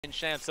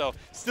champ, so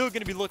still going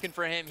to be looking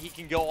for him. He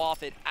can go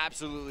off at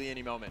absolutely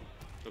any moment.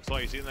 Looks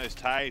like he's seeing those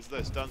tags,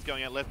 those stuns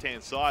going out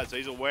left-hand side, so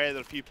he's aware that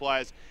a few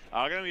players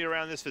are going to be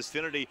around this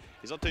vicinity.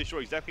 He's not too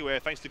sure exactly where.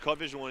 Thanks to COD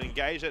Vision, will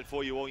engage that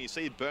for you all. You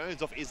see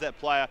Burns off is that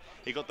player.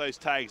 He got those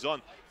tags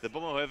on. The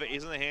bomber, however,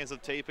 is in the hands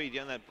of TP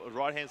down that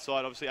right-hand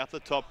side, obviously up the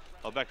top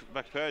of back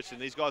perch,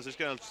 and these guys are just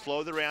going to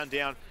slow the round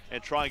down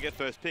and try and get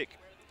first pick.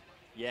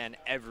 Yeah, and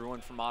everyone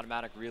from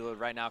Automatic Reload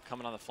right now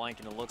coming on the flank,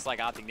 and it looks like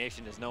Optic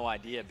Nation has no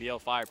idea. BL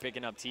Fire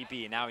picking up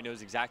TP, and now he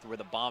knows exactly where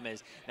the bomb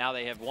is. Now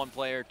they have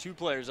two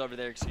players over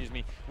there,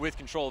 with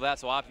control of that,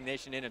 so Optic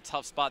Nation in a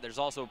tough spot. There's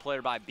also a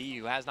player by B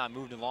who has not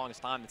moved in the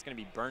longest time. It's going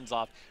to be Burns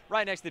off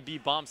right next to the B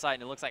bomb site,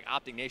 and it looks like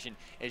Optic Nation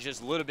is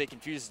just a little bit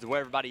confused as to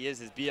where everybody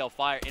is. As BL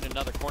Fire in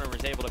another corner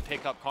was able to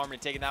pick up Carmen,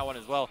 taking that one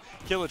as well.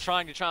 Killer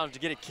trying to challenge to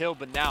get a kill,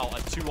 but now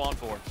a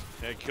 2-on-4.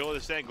 Yeah, Killer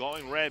is standing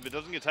glowing red, but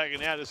doesn't get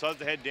taken out. Decides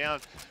to head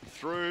down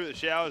through the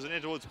showers and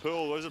in towards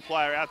pool. There's a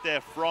player out there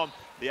from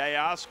the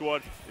AR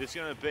squad. It's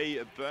going to be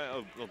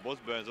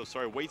Burns. Oh,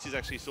 sorry, Wheats is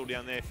actually still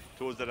down there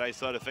towards that A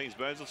side of things.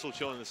 Burns is still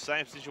chilling in the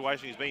same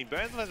situation he's been.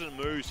 Burns hasn't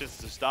moved since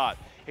the start.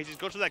 He just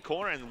got to that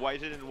corner and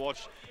waited and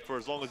watched for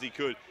as long as he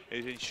could.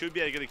 He should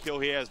be able to get a kill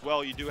here as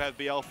well. You do have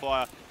BL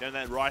Fire down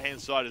that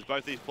right-hand side as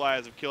both these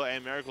players of Killer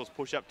and Miracles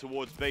push up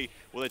towards B.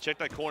 Will they check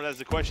that corner? That's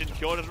the question.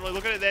 Killer doesn't really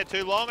look at it there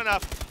too long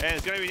enough, and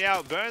it's going to be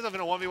now Burns up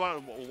in a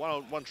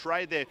 1v1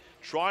 trade there,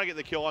 trying to get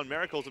the kill on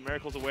Miracles, and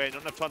Miracles aware,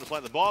 not enough time to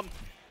plant the bomb.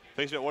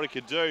 Thinks about what he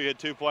could do. He had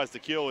two players to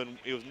kill, and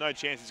it was no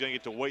chance he's going to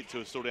get to Wheat, who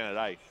was still down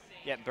at A.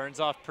 Yeah, Burns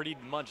off pretty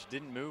much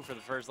didn't move for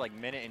the first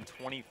minute and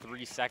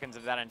 23 seconds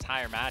of that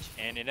entire match,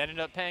 and it ended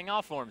up paying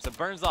off for him. So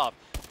Burns off,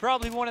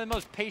 probably one of the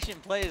most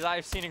patient plays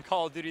I've seen in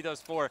Call of Duty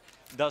thus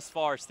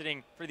far,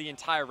 sitting for the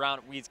entire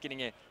round. Weeds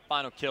getting a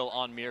final kill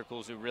on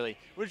Miracles, who really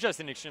was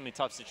just an extremely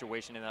tough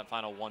situation in that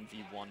final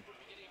 1v1.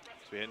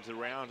 We head into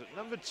round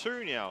number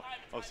 2 now.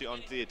 Obviously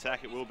onto the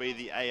attack, it will be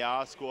the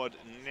AR squad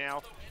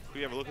now. If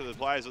we have a look at the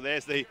players, well,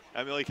 there's the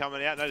Amelie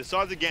coming out. No,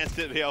 decides against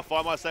it.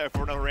 BL5 might stay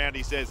for another round,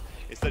 he says.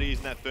 Instead of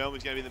using that film,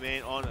 he's going to be the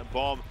man on a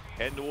bomb.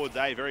 Heading towards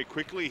A very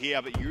quickly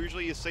here, but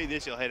usually you see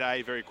this, you'll head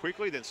A very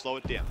quickly, then slow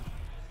it down.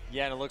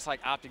 Yeah, and it looks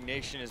like Optic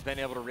Nation has been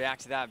able to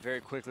react to that very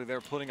quickly.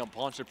 They're putting a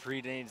bunch of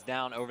pre-nades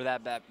down over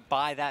that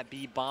by that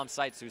B bomb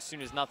site, so as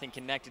soon as nothing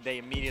connected, they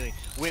immediately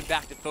went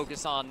back to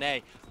focus on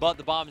A. But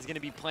the bomb is going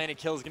to be planted.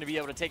 Kill is going to be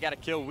able to take out a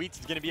kill.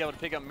 Wheats is going to be able to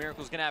pick up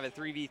Miracle's going to have a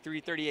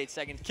 3v3, 38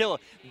 seconds. Killer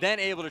then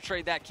able to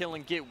trade that kill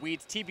and get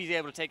Wheats. TP's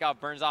able to take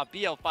out Burns off.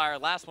 BL Fire,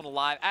 last one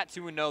alive at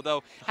 2-0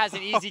 though. Has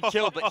an easy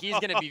kill, but he's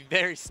going to be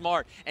very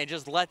smart and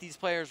just let these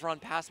players run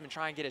past him and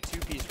try and get a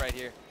two-piece right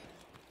here.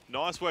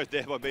 Nice work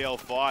there by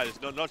BL5.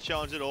 It's not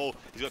challenged at all.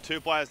 He's got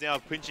two players now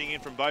pinching in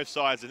from both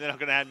sides, and they're not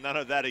going to have none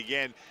of that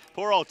again.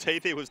 Poor old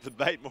TP was the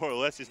bait, more or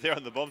less. He's there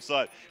on the bomb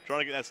site trying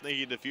to get that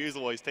sneaky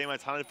defusal while his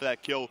teammates hunted for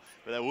that kill,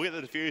 but they will get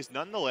the defuse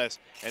nonetheless,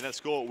 and that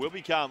score will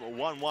become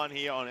 1-1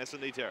 here on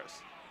S&D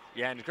Terrace.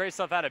 Yeah, and great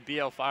stuff out of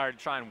BL Fire to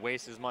try and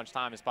waste as much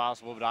time as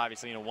possible, but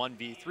obviously in a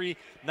 1v3,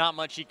 not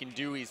much he can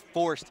do. He's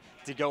forced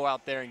to go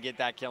out there and get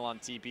that kill on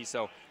TP.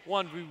 So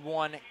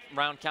 1v1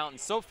 round count, and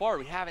so far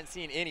we haven't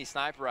seen any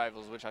sniper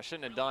rifles, which I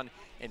shouldn't have done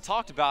and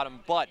talked about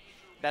them, but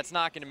that's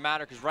not going to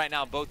matter because right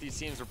now both these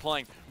teams are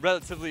playing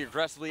relatively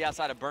aggressively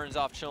outside of Burns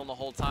off, chilling the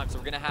whole time. So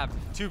we're going to have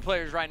two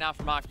players right now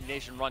from Optic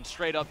Nation run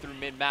straight up through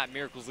mid-map.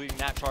 Miracles leading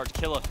that charge.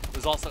 Killa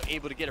was also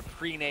able to get a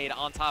pre-nade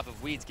on top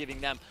of Weeds,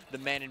 giving them the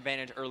man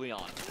advantage early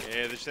on.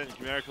 Yeah, the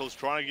Miracles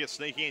trying to get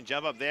sneaky and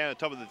jump up there on the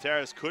top of the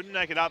terrace. Couldn't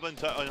make it up and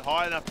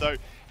high enough though.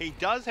 He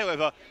does,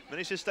 however,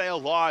 manage to stay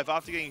alive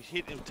after getting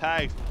hit and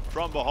tagged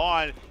from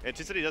behind.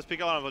 Anticity does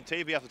pick up on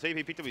TP after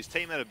TP picked up his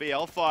teammate at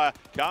BL Fire.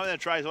 Carmen then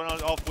trades one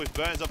off with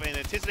Burns up in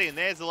Anticity, and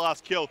there's the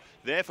last kill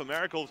there for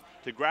Miracles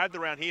to grab the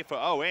round here for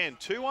ON.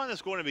 2-1 the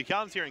score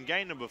becomes here in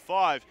game number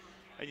 5.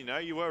 And you know,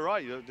 you were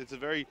right. It's a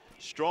very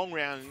strong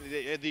round.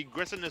 The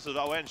aggressiveness of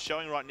ON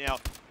showing right now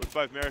with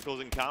both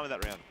Miracles and Carmen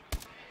that round.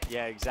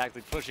 Yeah,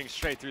 exactly. Pushing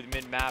straight through the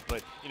mid-map,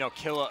 but, you know,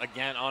 Killa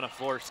again on a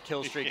forced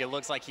kill streak. It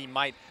looks like he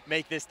might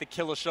make this the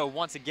Killa show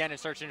once again and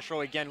Search and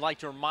Show again. Like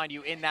to remind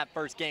you, in that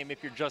first game,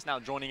 if you're just now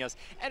joining us,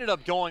 ended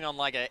up going on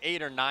like an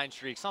 8 or 9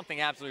 streak,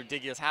 something absolutely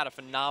ridiculous. Had a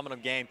phenomenal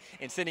game,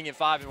 and sitting at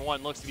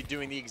 5-1 looks to be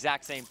doing the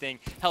exact same thing,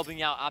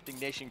 helping out Optic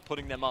Nation,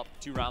 putting them up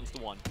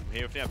 2-1.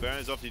 Here with now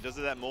Burns off, he does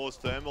that Moore's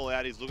thermal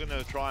out. He's looking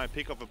to try and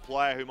pick off a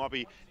player who might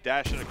be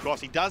dashing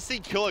across. He does see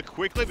Killer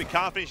quickly, but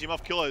can't finish him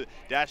off. Killer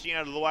dashing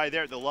out of the way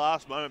there at the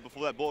last moment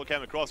before that ball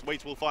came across.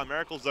 Wheats will find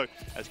Miracles though,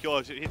 as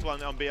Killer hits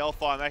one on BL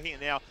Fire, making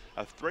it now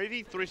a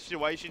 3v3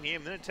 situation here.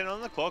 Minute 10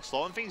 on the clock,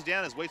 slowing things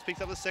down as Wheats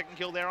picks up the second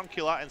kill there on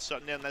Killer and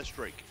shutting down that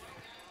streak.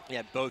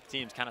 Yeah, both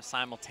teams kind of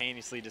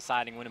simultaneously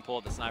deciding when to pull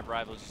up the sniper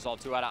rifles. You saw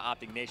 2 out of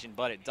Optic Nation,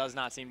 but it does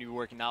not seem to be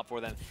working out for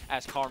them,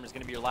 as Carmen is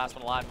going to be your last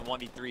one alive in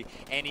 1v3,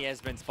 and he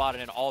has been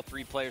spotted, and all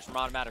 3 players from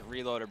Automatic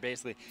Reload are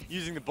basically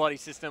using the buddy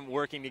system,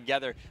 working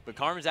together. But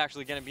Carmen's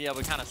actually going to be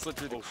able to kind of slip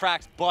through the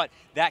cracks, but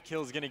that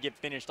kill is going to get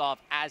finished off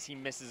as he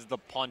misses the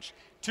punch.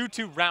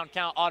 2-2 round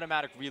count.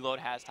 Automatic Reload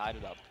has tied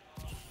it up.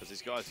 As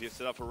these guys get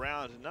set up for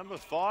round number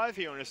 5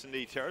 here on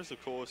S&D Terrace.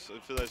 Of course,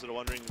 for those that are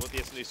wondering what the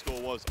S&D score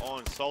was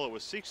on Solo, it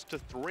was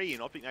 6-3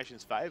 in Optic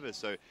Nation's favour.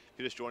 So if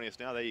you're just joining us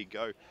now, there you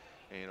go.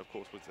 And of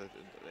course, with the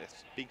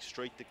big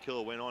streak that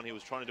Killer went on, he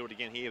was trying to do it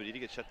again here, but he did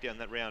get shut down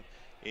that round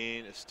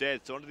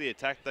instead. So onto the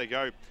attack they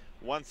go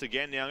once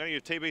again now. I'm going to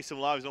give TP some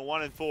love. He's on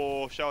 1 and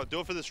 4. Show it.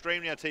 Do it for the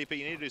stream now, TP.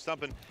 You need to do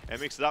something and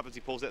mix it up as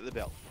he pulls out the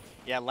belt.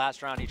 Yeah,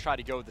 last round he tried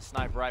to go with the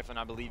sniper rifle and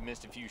I believe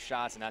missed a few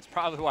shots, and that's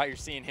probably why you're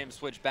seeing him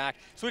switching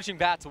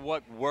back to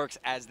what works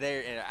as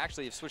they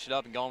actually have switched it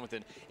up and gone with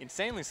an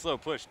insanely slow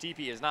push.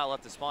 TP has not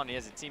left the spawn. He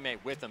has a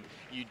teammate with him.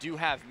 You do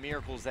have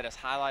Miracles that is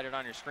highlighted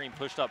on your screen,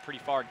 pushed up pretty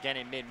far again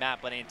in mid-map,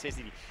 but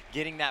Anticity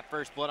getting that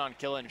first blood on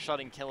Killa and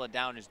shutting Killa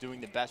down is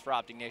doing the best for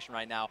Optic Nation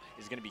right now,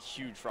 is going to be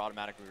huge for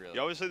Automatic Reload.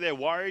 Yeah, obviously they're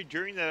worried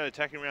during that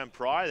attacking round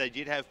prior. They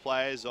did have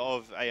players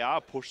of AR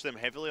push them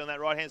heavily on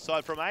that right-hand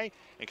side from A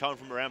and coming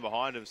from around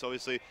behind them. So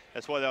obviously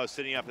that's why they were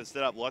sitting up and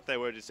set up like they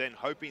were just then,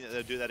 hoping that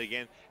they'll do that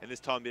again, and this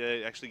time be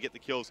able to actually get the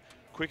kills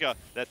quicker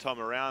that time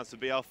around. So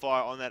BL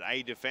Fire on that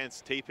A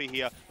defense. TP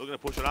here looking to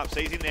push it up,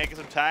 sees him there, get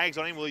some tags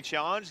on him. Will he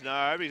challenge?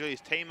 No, but he's got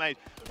his teammate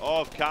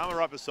of Karma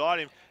right beside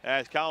him,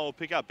 as Karma will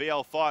pick up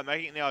BL Fire,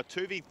 making it now a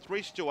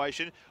 2v3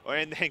 situation,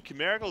 and then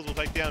Miracles will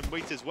take down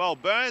Wheats as well.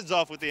 Burns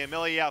off with the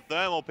Amelie out.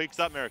 Thermal picks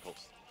up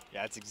Miracles.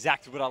 Yeah, that's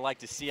exactly what I like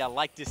to see. I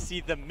like to see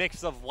the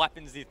mix of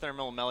weapons, the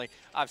Thermal Melee,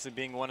 obviously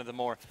being one of the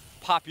more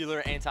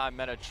popular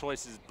anti-meta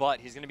choices, but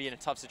he's going to be in a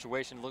tough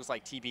situation. It looks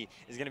like TP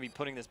is going to be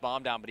putting this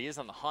bomb down, but he is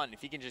on the hunt.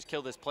 If he can just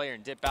kill this player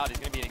and dip out, he's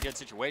going to be in a good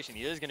situation.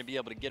 He is going to be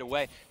able to get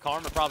away.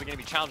 Karma probably going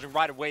to be challenging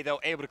right away,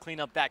 though, able to clean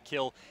up that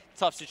kill.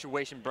 Tough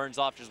situation. Burns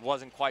off, just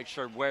wasn't quite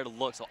sure where to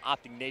look, so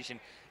Optic Nation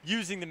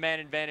using the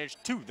man advantage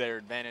to their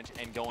advantage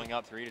and going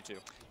up 3-2.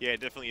 Yeah,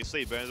 definitely. You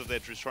see Burns up there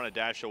just trying to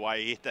dash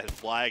away. He hit that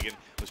flag and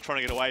was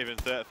trying to get away even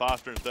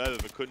faster and further,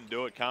 but couldn't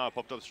do it. Karma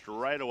popped up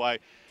straight away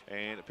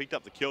and picked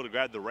up the kill to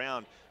grab the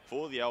round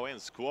for the ON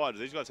squad.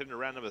 These guys heading to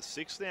round number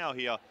 6 now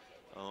here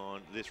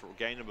on this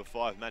game number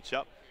 5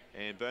 matchup.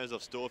 And Burns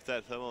off Storf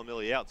that Thermal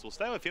Millie out. So we'll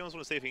stay with him. I just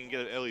want to see if he can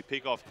get an early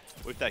pick off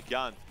with that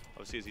gun.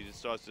 Obviously, as he just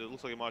starts to, it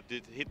looks like he might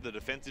hit the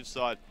defensive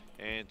side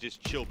and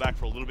just chill back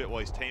for a little bit while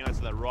his teammates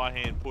on that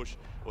right-hand push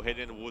will head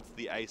in towards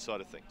the A side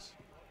of things.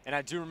 And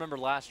I do remember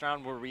last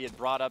round where we had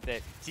brought up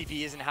that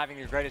TP isn't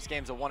having the greatest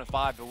games at 1 and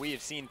 5, but we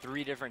have seen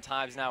 3 different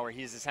times now where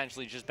he's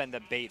essentially just been the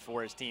bait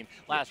for his team.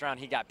 Last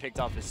round he got picked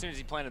off as soon as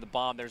he planted the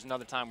bomb. There's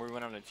another time where we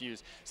went on a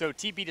fuse. So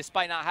TP,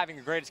 despite not having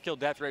the greatest kill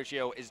death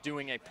ratio, is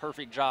doing a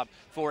perfect job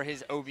for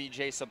his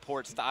OBJ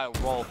support style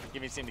role,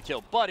 giving his team the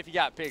kill. But if he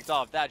got picked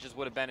off, that just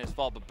would have been his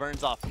fault. But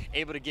Burns off,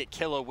 able to get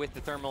Killa with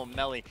the Thermal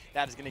Melee.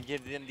 That is going to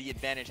give them the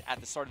advantage at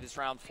the start of this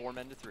round, 4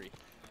 men to 3.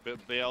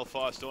 BL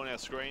Fire still on our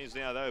screens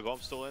now though.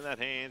 Bomb's still in that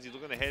hands. He's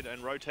looking ahead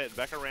and rotate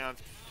back around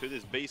to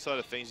this B side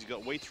of things. He's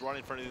got Wheats right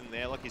in front of him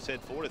there. Like he said,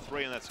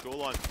 4-3 on that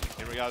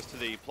scoreline in regards to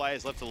the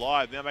players left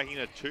alive. Now making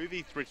it a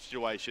 2v3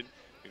 situation.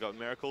 We've got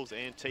Miracles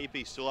and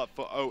TP still up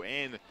for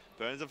ON.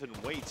 Burns up and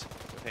Wheats.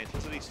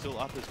 Fantasity still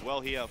up as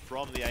well here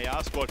from the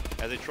AR squad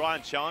as they try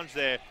and challenge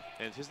there.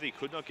 Anticity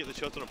could not get the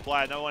shots on a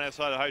player. No one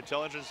outside the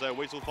hotel entrance, so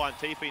Wheats will find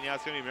TP. Now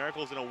it's going to be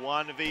Miracles in a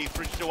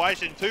 1v3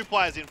 situation. 2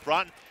 players in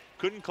front.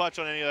 Couldn't clutch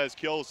on any of those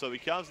kills, so it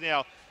becomes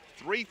now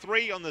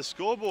 3-3 on the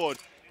scoreboard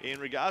in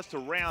regards to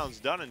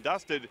rounds done and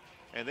dusted.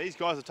 And these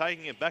guys are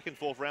taking it back and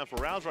forth round for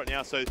rounds right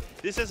now. So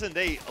this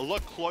S&D a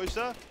lot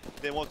closer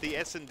than what the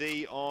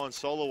S&D on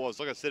Solo was.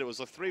 Like I said, it was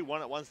like 3-1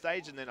 at one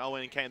stage, and then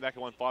ON came back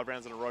and won 5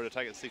 rounds in a row to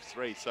take it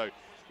 6-3. So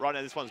right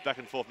now this one's back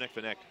and forth, neck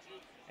for neck.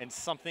 And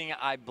something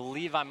I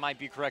believe I might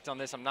be correct on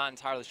this, I'm not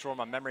entirely sure,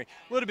 my memory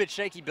a little bit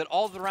shaky, but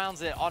all the rounds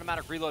that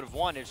Automatic Reload have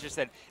won, it's just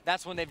that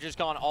that's when they've just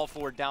gone all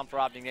forward down for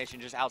Optic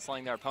Nation, just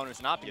outslaying their opponents.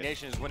 And Optic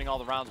Nation is winning all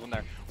the rounds when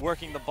they're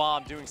working the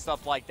bomb, doing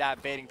stuff like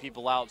that, baiting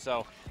people out.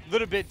 So a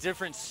little bit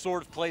different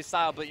sort of play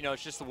style, but you know,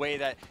 it's just the way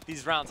that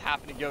these rounds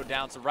happen to go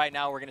down. So right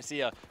now we're going to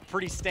see a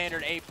pretty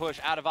standard A push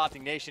out of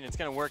Optic Nation. It's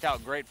going to work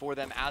out great for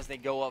them as they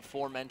go up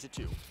 4 men to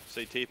 2.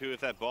 See TP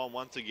with that bomb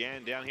once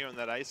again down here on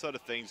that A side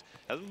of things.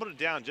 Hasn't put it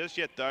down just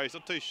yet though. He's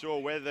not too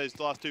sure where those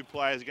last 2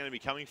 players are going to be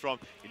coming from.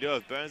 You do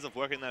have Burns off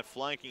working that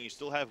flank, and you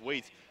still have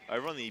Wheat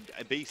over on the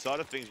B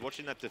side of things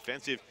watching that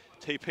defensive.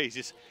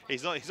 TP, he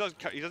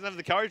doesn't have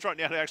the courage right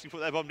now to actually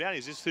put that bomb down.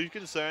 He's just too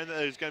concerned that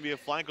there's going to be a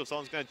flank or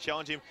someone's going to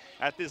challenge him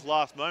at this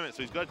last moment.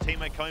 So he's got a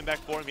teammate coming back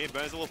for him here.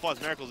 Burns will find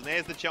Miracles, and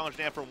there's the challenge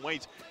now from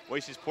Wheats.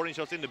 Wheats is putting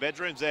shots into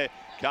bedrooms there.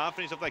 Can't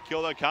finish off that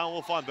kill though. Can't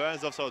will find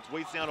Burns off, so it's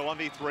Wheats down to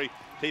 1v3.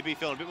 TP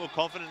feeling a bit more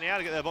confident now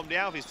to get that bomb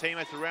down with his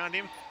teammates around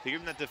him to give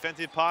him that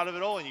defensive part of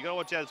it all. And you've got to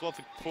watch out as well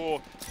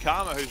for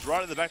Karma, who's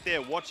right at the back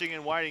there watching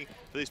and waiting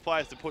for these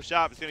players to push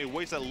up. It's going to be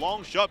Wheats, that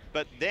long shot,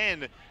 but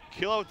then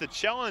Killer with the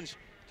challenge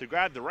to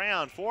grab the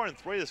round.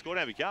 4-3 the score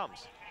now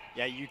becomes.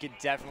 Yeah, you could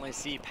definitely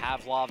see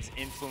Pavlov's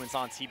influence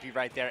on TP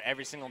right there.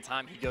 Every single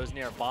time he goes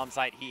near a bomb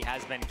site, he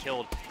has been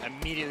killed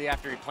immediately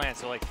after he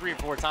plants. So like 3 or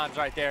 4 times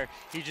right there,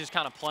 he's just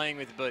kind of playing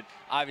with it. But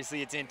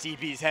obviously it's in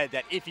TP's head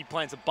that if he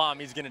plants a bomb,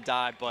 he's going to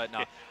die. But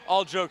no,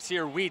 all jokes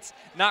here. Wheats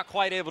not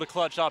quite able to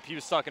clutch up. He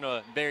was stuck in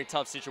a very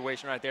tough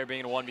situation right there,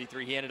 being a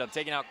 1v3. He ended up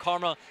taking out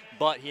Karma,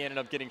 but he ended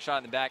up getting shot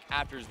in the back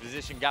after his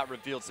position got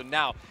revealed. So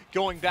now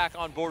going back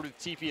on board with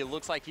TP, it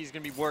looks like he's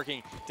going to be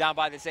working down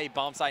by this A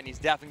bomb site, and he's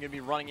definitely going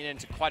to be running it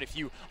into quite a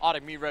few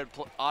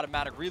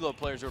automatic reload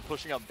players who are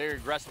pushing up very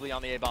aggressively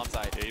on the A bomb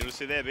site. Yeah, you'll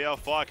see there, BL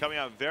Fire coming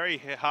up very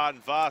hard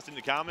and fast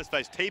into Karma's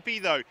space. TP,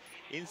 though,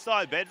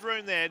 inside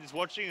bedroom there, just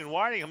watching and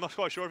waiting. I'm not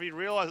quite sure if he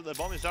realised that the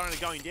bomb is starting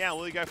to going down.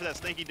 Will he go for that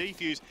sneaky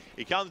defuse?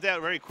 He comes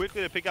out very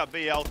quickly to pick up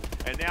BL,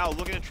 and now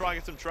looking to try and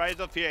get some trades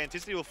off here.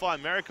 Anticity will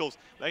find Miracles,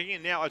 making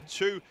it now a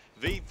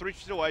 2v3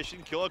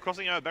 situation. Killer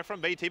crossing over back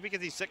from B. TP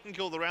gets his second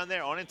kill of the round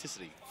there on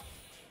Anticity.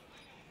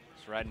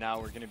 So right now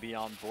we're going to be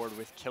on board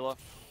with Killa.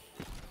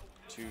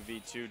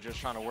 2v2, just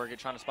trying to work it,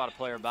 trying to spot a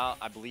player about.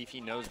 I believe he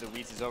knows that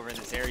Wheats is over in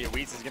this area.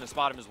 Wheats is going to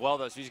spot him as well,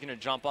 though, so he's going to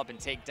jump up and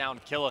take down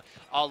Killa.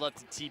 All up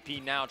to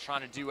TP now,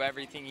 trying to do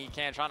everything he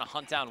can, trying to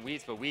hunt down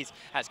Wheats, but Wheats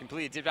has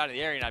completely dipped out of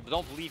the area, and I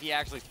don't believe he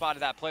actually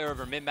spotted that player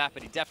over mid-map,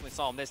 but he definitely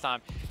saw him this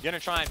time. Going to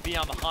try and be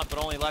on the hunt, but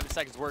only 11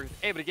 seconds worth.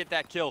 Able to get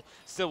that kill.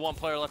 Still one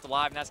player left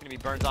alive, and that's going to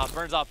be Burns Off.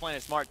 Burns Off playing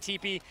it smart.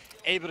 TP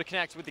able to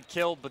connect with the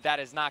kill, but that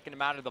is not going to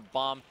matter. The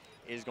bomb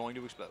is going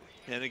to explode.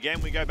 And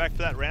again, we go back to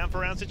that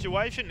round-for-round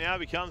situation. Now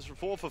becomes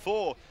 4 for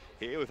 4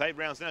 here with 8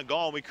 rounds now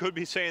gone. We could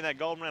be seeing that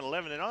golden round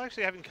 11, and I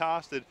actually haven't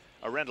casted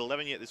a round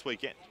 11 yet this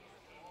weekend.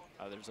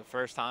 There's a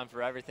first time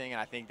for everything,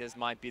 and I think this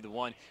might be the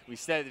one. We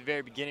said at the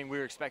very beginning we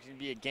were expecting to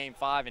be a Game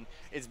 5, and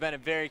it's been a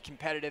very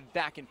competitive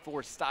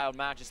back-and-forth styled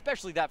match,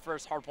 especially that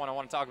first hard point I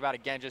want to talk about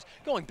again, just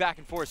going back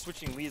and forth,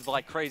 switching leads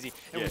like crazy.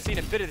 And we've seen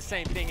a bit of the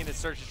same thing in the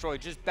Search and Destroy,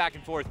 just back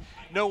and forth.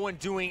 No one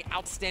doing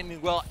outstandingly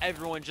well,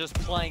 everyone just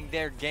playing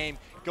their game,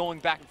 going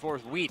back and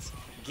forth. Wheats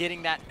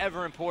getting that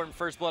ever-important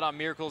first blood on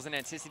Miracles, and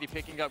Anticity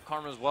picking up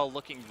Karma as well,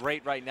 looking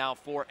great right now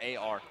for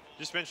AR.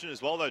 Just mentioned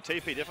as well, though,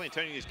 TP definitely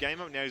turning his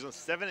game up now. He's on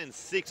 7 and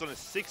 6 on a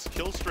 6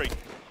 kill streak.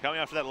 Coming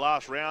after that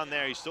last round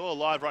there, he's still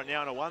alive right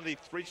now in a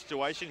 1v3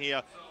 situation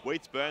here.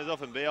 Wheats, Burns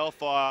Off, and BL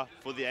Fire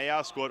for the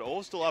AR squad,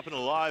 all still up and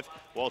alive,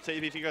 while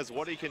TP figures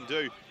what he can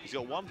do. He's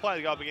got one player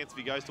to go up against if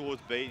he goes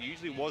towards B. It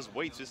usually was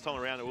Wheats. This time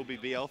around, it will be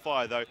BL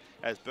Fire, though,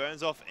 as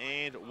Burns Off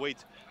and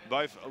Wheats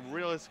both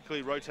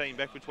realistically rotating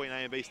back between A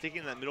and B, sticking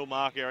in that middle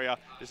mark area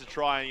just to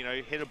try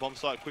and, hit a bomb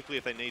site quickly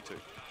if they need to.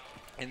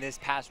 In this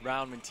past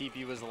round, when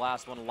TP was the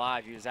last one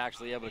alive, he was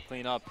actually able to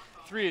clean up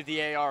 3 of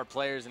the AR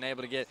players and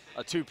able to get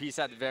a 2-piece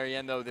at the very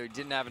end, though they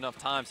didn't have enough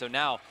time. So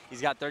now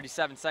he's got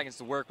 37 seconds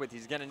to work with.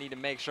 He's going to need to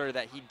make sure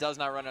that he does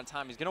not run out of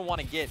time. He's going to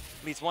want to get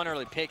at least one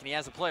early pick, and he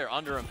has a player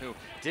under him who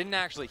didn't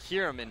actually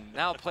hear him, and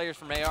now players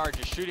from AR are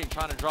just shooting,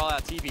 trying to draw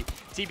out TP.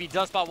 TP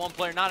does spot one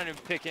player, not enough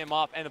to pick him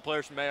off, and the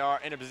players from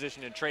AR in a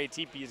position to trade.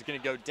 TP is going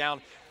to go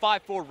down.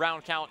 5-4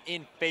 round count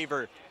in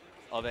favor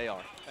of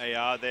AR.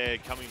 AR there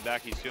coming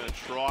back. He's going to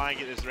try and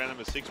get this round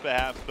number 6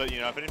 perhaps, but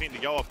if anything to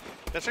go off,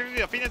 that's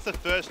actually, I think that's the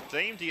first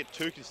team to get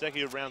 2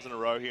 consecutive rounds in a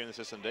row here in this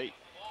S&D.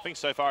 I think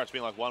so far it's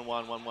been like 1-1,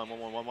 1-1, 1-1,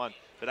 1-1,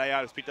 but AR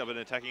has picked up an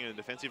attacking and a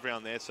defensive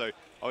round there, so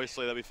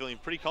obviously they'll be feeling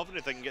pretty confident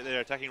if they can get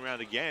their attacking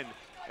round again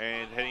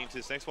and heading into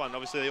this next one.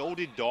 Obviously they all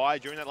did die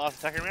during that last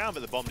attacking round, but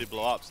the bomb did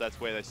blow up, so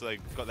that's where they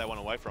got that one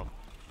away from.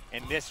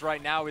 And this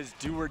right now is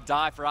do or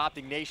die for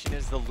Optic Nation,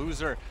 as the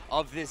loser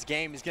of this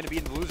game is going to be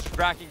in the loser's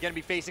bracket, going to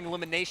be facing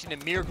elimination,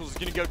 and Miracles is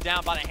going to go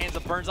down by the hands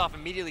of Burns Off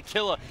immediately.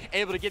 Killa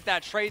able to get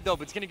that trade, though,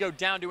 but it's going to go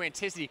down to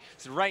Anticity.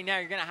 So right now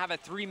you're going to have a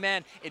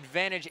 3-man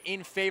advantage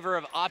in favor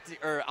of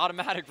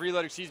Automatic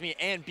Reload,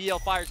 and BL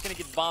Fire is going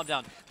to get the bomb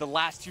down. The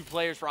last 2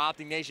 players for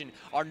Optic Nation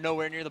are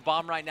nowhere near the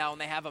bomb right now, and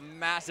they have a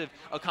massive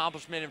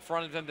accomplishment in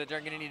front of them that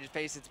they're going to need to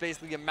face. It's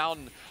basically a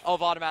mountain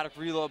of Automatic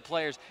Reload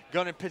players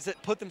going to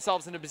put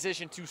themselves in a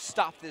position to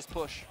stop this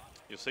push.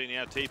 You'll see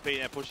now TP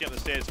now pushing up the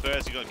stairs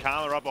first. You've got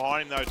Karma right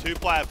behind him though.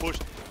 2-player push.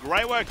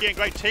 Great work again.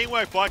 Great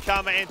teamwork by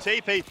Karma and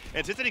TP.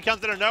 Anticity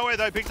comes out of nowhere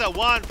though. Picks up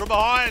one from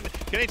behind.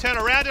 Can he turn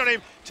around on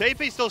him?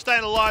 TP still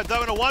staying alive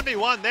though in a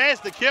 1v1. There's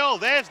the kill.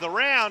 There's the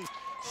round.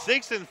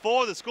 6 and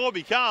 4 the score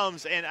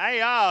becomes. And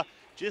AR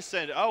just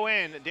sent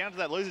ON down to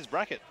that loser's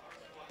bracket.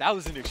 That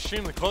was an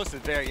extremely close to the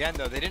very end,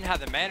 though. They didn't have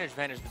the managed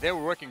advantage, but they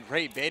were working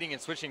great, baiting and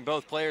switching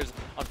both players.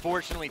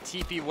 Unfortunately,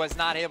 TP was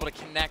not able to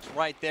connect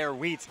right there.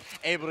 Wheats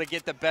able to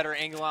get the better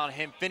angle on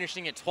him,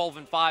 finishing at 12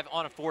 and 5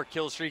 on a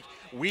 4-kill streak.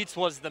 Wheats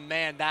was the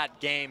man that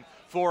game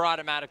for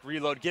Automatic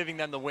Reload, giving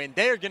them the win.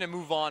 They are going to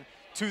move on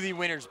to the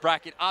winner's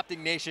bracket. Optic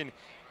Nation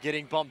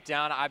getting bumped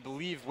down, I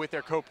believe, with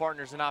their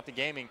co-partners in Optic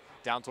Gaming,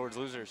 down towards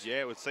losers.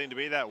 Yeah, it would seem to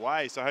be that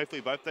way. So hopefully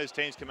both those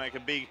teams can make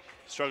a big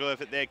struggle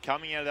effort there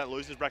coming out of that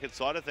losers bracket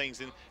side of things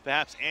and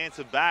perhaps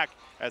answer back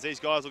as these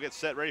guys will get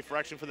set ready for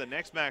action for the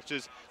next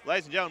matches.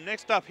 Ladies and gentlemen,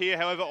 next up here,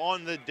 however,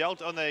 on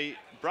the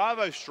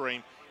Bravo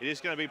stream, it is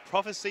going to be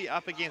Prophecy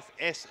up against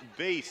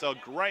SB. So a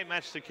great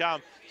match to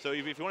come. So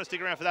if you want to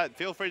stick around for that,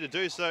 feel free to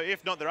do so.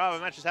 If not, there are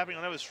other matches happening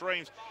on other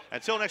streams.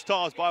 Until next time,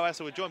 I was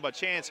Bywasser. We're joined by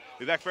Chance.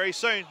 We'll be back very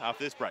soon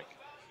after this break.